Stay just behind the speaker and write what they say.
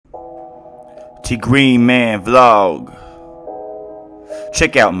TGreenMan vlog.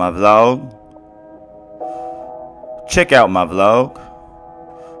 Check out my vlog. Check out my vlog.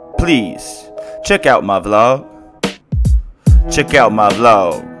 Please, check out my vlog. Check out my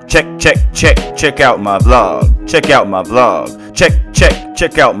vlog. Check out my vlog. Check out my vlog.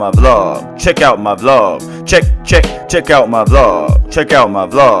 Check out my vlog. Check out my vlog. Check out my vlog. Check out my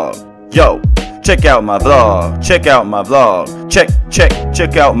vlog. Yo, check out my vlog. Check out my vlog. Check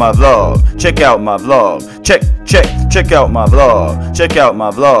out my vlog. Check out my vlog. Check out my vlog. Check out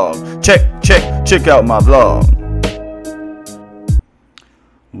my vlog. Check out my vlog.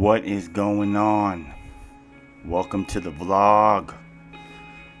 What is going on? Welcome to the vlog.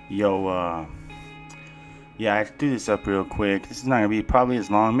 Yo, yeah, I do this up real quick. This is not gonna be probably as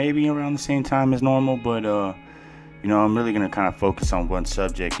long, maybe around the same time as normal, but you know, I'm really gonna kind of focus on one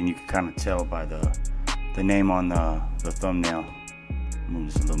subject, and you can kind of tell by the name on the thumbnail.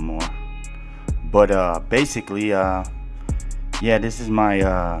 Move this a little more, but basically, yeah, this is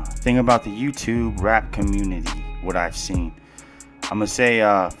my thing about the YouTube rap community. What I've seen. I'm gonna say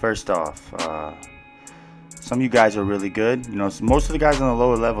first off, some of you guys are really good. You know, most of the guys on the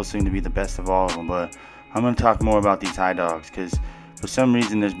lower level seem to be the best of all of them, but I'm gonna talk more about these high dogs because for some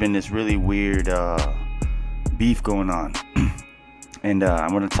reason there's been this really weird beef going on. And I'm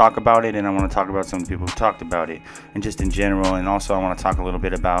going to talk about it, and I want to talk about some people who talked about it, and just in general, and also I want to talk a little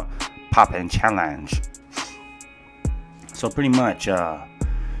bit about Poppin' Challenge. So pretty much, yeah,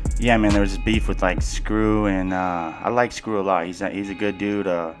 man, there was this beef with like Screw, and I like Screw a lot. He's a good dude.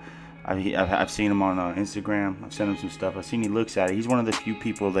 I've seen him on Instagram. I've sent him some stuff. I've seen he looks at it. He's one of the few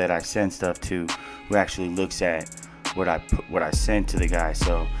people that I send stuff to who actually looks at what I sent to the guy.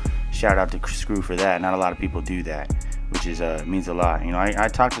 So shout out to Screw for that. Not a lot of people do that, which is means a lot. You know, I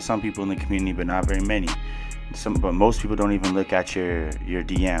talk to some people in the community, but not very many. But most people don't even look at your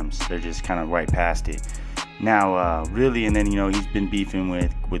DMs. They're just kind of right past it. Now, really, and then you know he's been beefing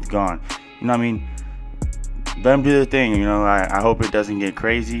with Gone. You know what I mean? Let him do the thing. You know, I hope it doesn't get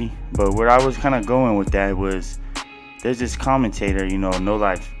crazy. But where I was kind of going with that was there's this commentator, you know, No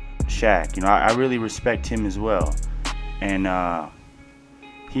Life Shaq. You know, I really respect him as well, and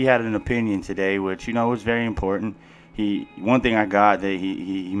he had an opinion today, which you know was very important. One thing I got that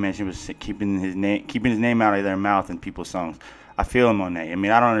he mentioned was keeping his name out of their mouth in people's songs. I feel him on that. I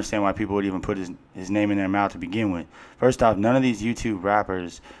mean, I don't understand why people would even put his name in their mouth to begin with. First off, none of these YouTube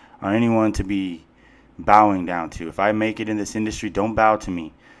rappers are anyone to be bowing down to. If I make it in this industry, don't bow to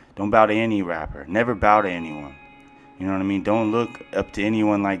me. Don't bow to any rapper. Never bow to anyone. You know what I mean? Don't look up to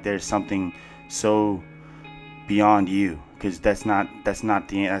anyone like there's something so beyond you, because that's not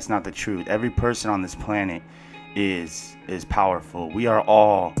the truth. Every person on this planet is powerful. We are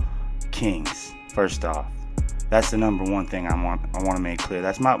all kings. First off, that's the number one thing I want to make clear.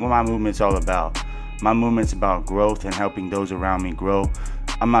 That's what my movement's all about. My movement's about growth and helping those around me grow.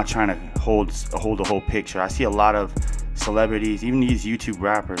 I'm not trying to hold the whole picture. I see a lot of celebrities, even these YouTube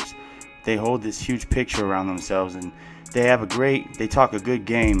rappers, they hold this huge picture around themselves, and they talk a good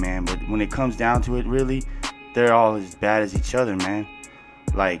game, man, but when it comes down to it, really, they're all as bad as each other, man.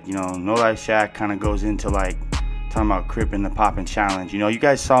 Like, you know, No Life Shaq kind of goes into like talking about Crip and the Poppin' Challenge. You know, you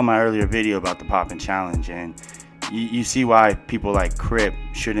guys saw my earlier video about the Poppin' Challenge, and you see why people like Crip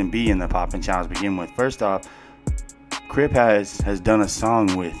shouldn't be in the Poppin' Challenge to begin with. First off, Crip has done a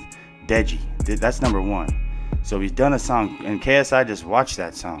song with Deji. That's number one. So he's done a song, and KSI just watched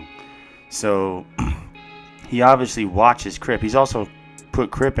that song. So he obviously watches Crip. He's also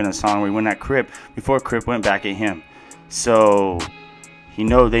put Crip in a song where he went at Crip before Crip went back at him. So they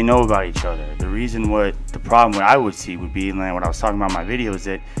know about each other. The problem what I would see would be, and what I was talking about in my video, is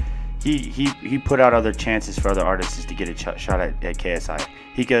that he put out other chances for other artists to get a shot at KSI.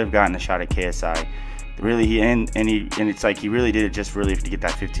 He could have gotten a shot at KSI. Really, and it's like he really did it just really to get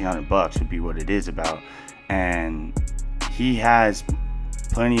that $1,500 would be what it is about. And he has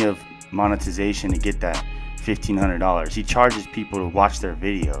plenty of monetization to get that $1,500. He charges people to watch their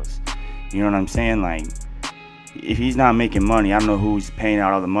videos. You know what I'm saying? Like, if he's not making money, I don't know who's paying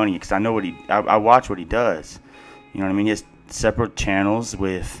out all the money, because I know I watch what he does. You know what I mean? He has separate channels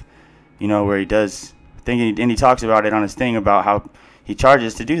with, you know, where he does thing, and he talks about it on his thing about how he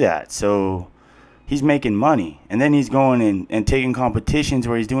charges to do that. So he's making money, and then he's going and taking competitions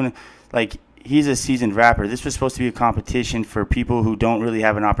where he's doing it. Like, he's a seasoned rapper. This was supposed to be a competition for people who don't really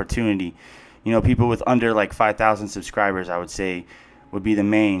have an opportunity. You know, people with under like 5,000 subscribers, I would say, would be the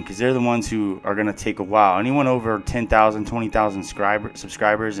main, because they're the ones who are going to take a while. Anyone over 10,000, 20,000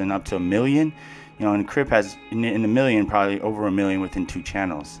 subscribers and up to 1 million, you know, and Crip has in the million, probably over 1 million within 2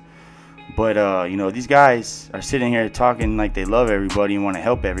 channels. But you know, these guys are sitting here talking like they love everybody and want to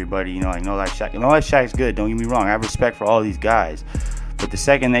help everybody. You know, like No Life Shack. No Life Shack's good. Don't get me wrong. I have respect for all these guys. But the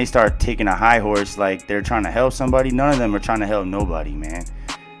second they start taking a high horse, like they're trying to help somebody, none of them are trying to help nobody, man.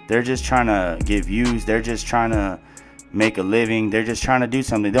 They're just trying to get views. They're just trying to make a living. They're just trying to do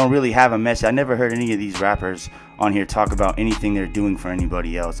something. They don't really have a message. I never heard any of these rappers on here talk about anything they're doing for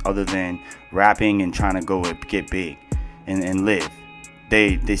anybody else other than rapping and trying to go get big and live.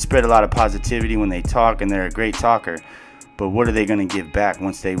 They spread a lot of positivity when they talk, and they're a great talker. But what are they going to give back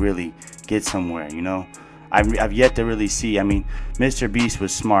once they really get somewhere, you know? I've yet to really see. I mean, Mr. Beast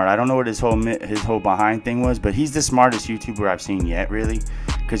was smart. I don't know what his whole behind thing was, but he's the smartest YouTuber I've seen yet, really,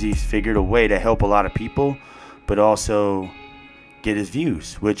 because he's figured a way to help a lot of people, but also get his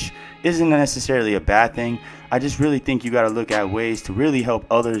views, which isn't necessarily a bad thing. I just really think you got to look at ways to really help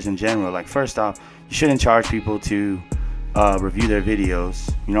others in general. Like, first off, you shouldn't charge people to review their videos.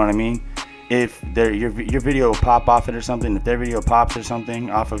 You know what I mean? If your video will pop off it or something, if their video pops or something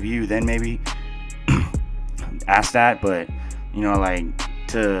off of you, then maybe ask that. But you know, like,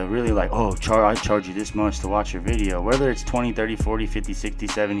 to really like, oh, I charge you this much to watch your video, whether it's 20, 30, 40, 50, 60,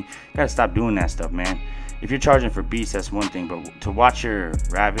 70, you gotta stop doing that stuff, man. If you're charging for beats, that's one thing, but to watch your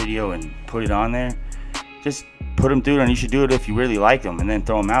rap video and put it on there, just put them through it. And you should do it if you really like them, and then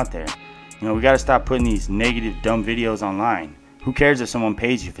throw them out there. You know, we gotta stop putting these negative, dumb videos online. Who cares if someone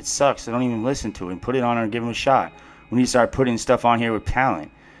pays you? If it sucks, don't even listen to it and put it on there and give them a shot. We need to start putting stuff on here with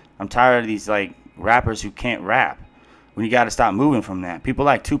talent. I'm tired of these like rappers who can't rap. We got to stop moving from that. People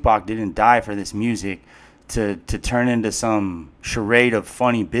like Tupac didn't die for this music to turn into some charade of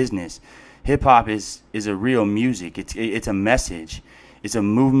funny business. Hip hop is a real music. It's a message. It's a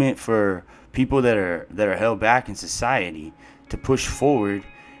movement for people that are held back in society to push forward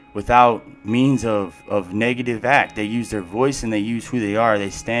without means of negative act. They use their voice and they use who they are. They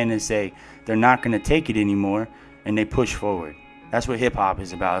stand and say they're not going to take it anymore, and they push forward. That's what hip hop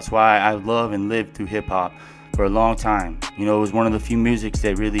is about. That's why I love and lived through hip hop for a long time. You know, it was one of the few musics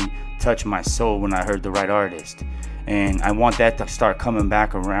that really touched my soul when I heard the right artist. And I want that to start coming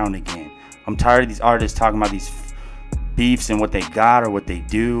back around again. I'm tired of these artists talking about these beefs and what they got or what they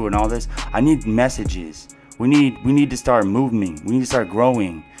do and all this. I need messages. We need to start moving. We need to start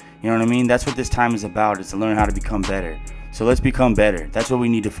growing. You know what I mean? That's what this time is about, is to learn how to become better. So let's become better. That's what we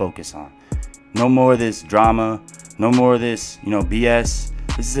need to focus on. No more of this drama. No more of this, you know, BS.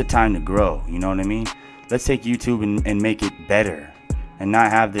 This is a time to grow. You know what I mean? Let's take YouTube and make it better, and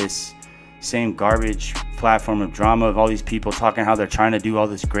not have this same garbage platform of drama of all these people talking how they're trying to do all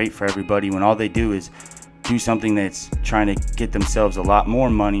this great for everybody, when all they do is do something that's trying to get themselves a lot more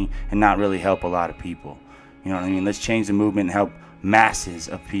money and not really help a lot of people. You know what I mean? Let's change the movement and help masses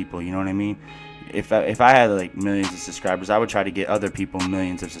of people. You know what I mean? If I had like millions of subscribers, I would try to get other people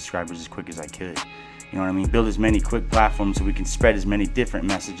millions of subscribers as quick as I could. You know what I mean? Build as many quick platforms so we can spread as many different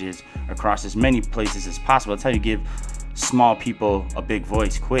messages across as many places as possible. That's how you give small people a big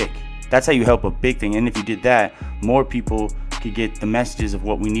voice quick. That's how you help a big thing. And if you did that, more people could get the messages of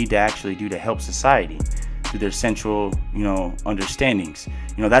what we need to actually do to help society through their central, you know, understandings.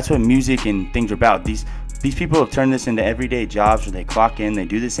 You know, that's what music and things are about. These people have turned this into everyday jobs where they clock in, they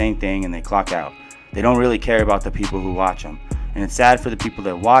do the same thing, and they clock out. They don't really care about the people who watch them. And it's sad for the people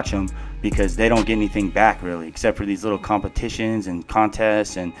that watch them, because they don't get anything back really, except for these little competitions and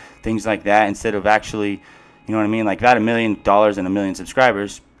contests and things like that, instead of actually, you know what I mean, like if I had $1 million and 1 million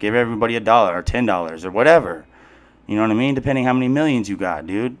subscribers, give everybody $1 or $10 or whatever. You know what I mean? Depending how many millions you got,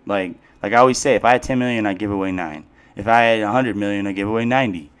 dude. Like I always say, if I had 10 million, I'd give away 9. If I had 100 million, I'd give away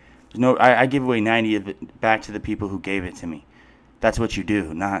 90. I give away 90 of it back to the people who gave it to me. That's what you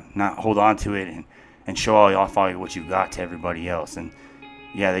do, not hold on to it and show off all what you got to everybody else. And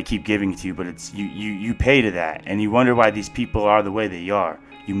yeah, they keep giving it to you, but it's you pay to that, and you wonder why these people are the way they are.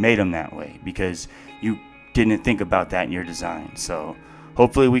 You made them that way because you didn't think about that in your design. So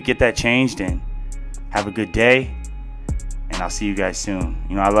hopefully we get that changed, and have a good day, and I'll see you guys soon.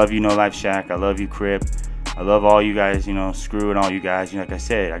 You know, I love you, No Life Shack. I love you, Crip. I love all you guys, you know, Screw and all you guys. You know, like I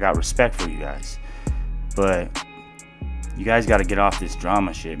said, I got respect for you guys, but you guys got to get off this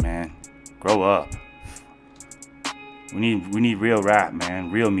drama shit, man. Grow up. We need real rap,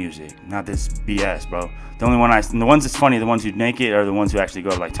 man. Real music, not this BS, bro. The ones that's funny, the ones who make it, are the ones who actually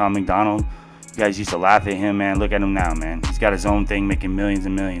go, like Tom McDonald. You guys used to laugh at him, man. Look at him now, man. He's got his own thing, making millions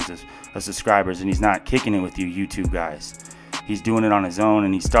and millions of subscribers, and he's not kicking it with you YouTube guys. He's doing it on his own,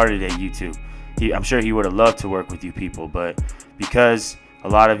 and he started at YouTube. I'm sure he would have loved to work with you people, but because a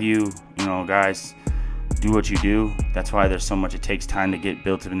lot of you know, guys, do what you do, that's why there's so much. It takes time to get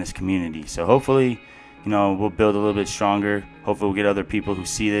built up in this community. So hopefully, you know, we'll build a little bit stronger. Hopefully we'll get other people who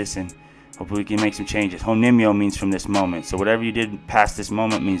see this and Hopefully we can make some changes. Honimio means from this moment. So whatever you did past this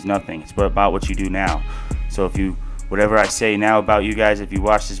moment means nothing. It's about what you do now. So if you, whatever I say now about you guys, if you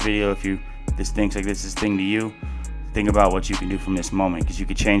watch this video, if you, this thinks like this is thing to you, think about what you can do from this moment, because you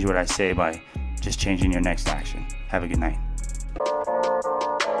can change what I say by just changing your next action. Have a good night.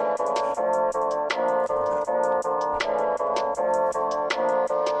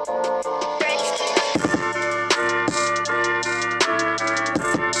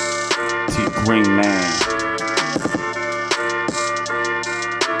 TGreenMan.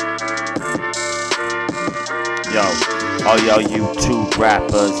 Yo, all y'all YouTube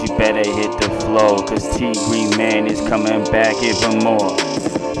rappers, you better hit the flow, cause TGreenMan is coming back even more.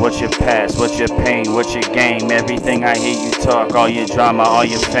 What's your past, what's your pain, what's your game? Everything I hear you talk, all your drama, all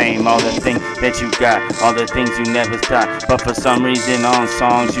your fame, all the things that you got, all the things you never thought. But for some reason on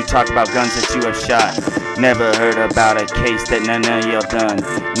songs you talk about guns that you have shot. Never heard about a case that none of y'all done.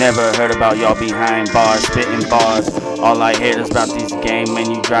 Never heard about y'all behind bars, spitting bars. All I hear is about these game when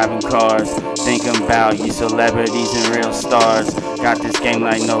you driving cars. Thinking about you celebrities and real stars. Got this game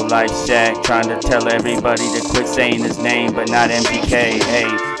like no life shack, trying to tell everybody to quit saying his name, but not MPK. Hey,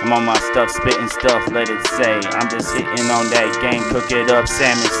 I'm on my stuff, spitting stuff, let it say. I'm just hitting on that game, cook it up,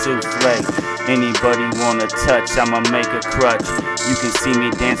 salmon souffle. Anybody wanna touch, I'ma make a crutch. You can see me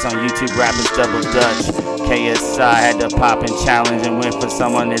dance on YouTube, rapping double dutch. KSI had to pop and challenge and went for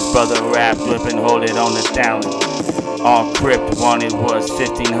someone his brother rapped with and hold it on the talent. All Crypt wanted was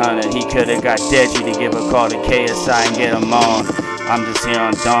 1500. He coulda got Deji to give a call to KSI and get him on. I'm just here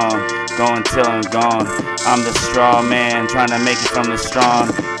on dawn, going till I'm gone. I'm the straw man, trying to make it from the strong.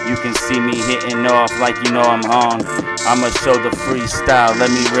 You can see me hitting off like you know I'm on. I'ma show the freestyle, let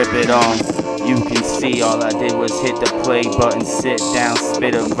me rip it on. You can see all I did was hit the play button, sit down,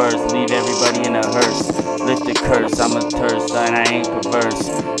 spit a verse, leave everybody in a hearse. Lift the curse, I'm a terse, and I ain't perverse.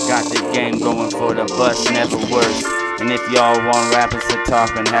 Got the game going for the bus, never worse. And if y'all want rappers to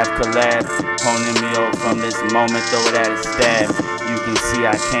talk and have collab, Honimio from this moment, throw it at a stab. You can see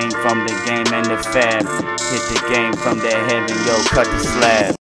I came from the game and the fab. Hit the game from the heaven, yo, cut the slab.